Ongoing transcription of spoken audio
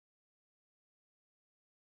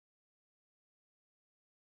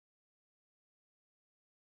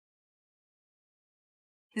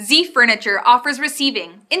Z Furniture offers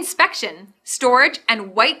receiving, inspection, storage,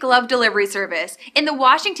 and white glove delivery service in the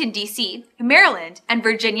Washington, D.C., Maryland, and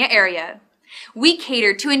Virginia area. We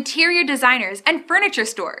cater to interior designers and furniture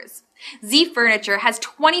stores. Z Furniture has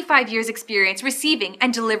 25 years experience receiving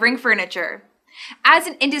and delivering furniture. As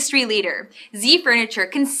an industry leader, Z Furniture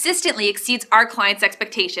consistently exceeds our clients'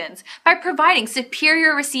 expectations by providing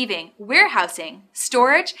superior receiving, warehousing,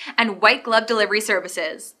 storage, and white glove delivery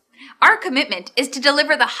services. Our commitment is to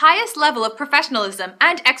deliver the highest level of professionalism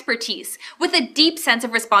and expertise with a deep sense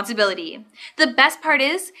of responsibility. The best part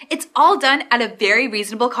is, it's all done at a very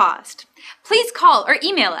reasonable cost. Please call or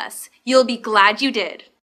email us. You'll be glad you did.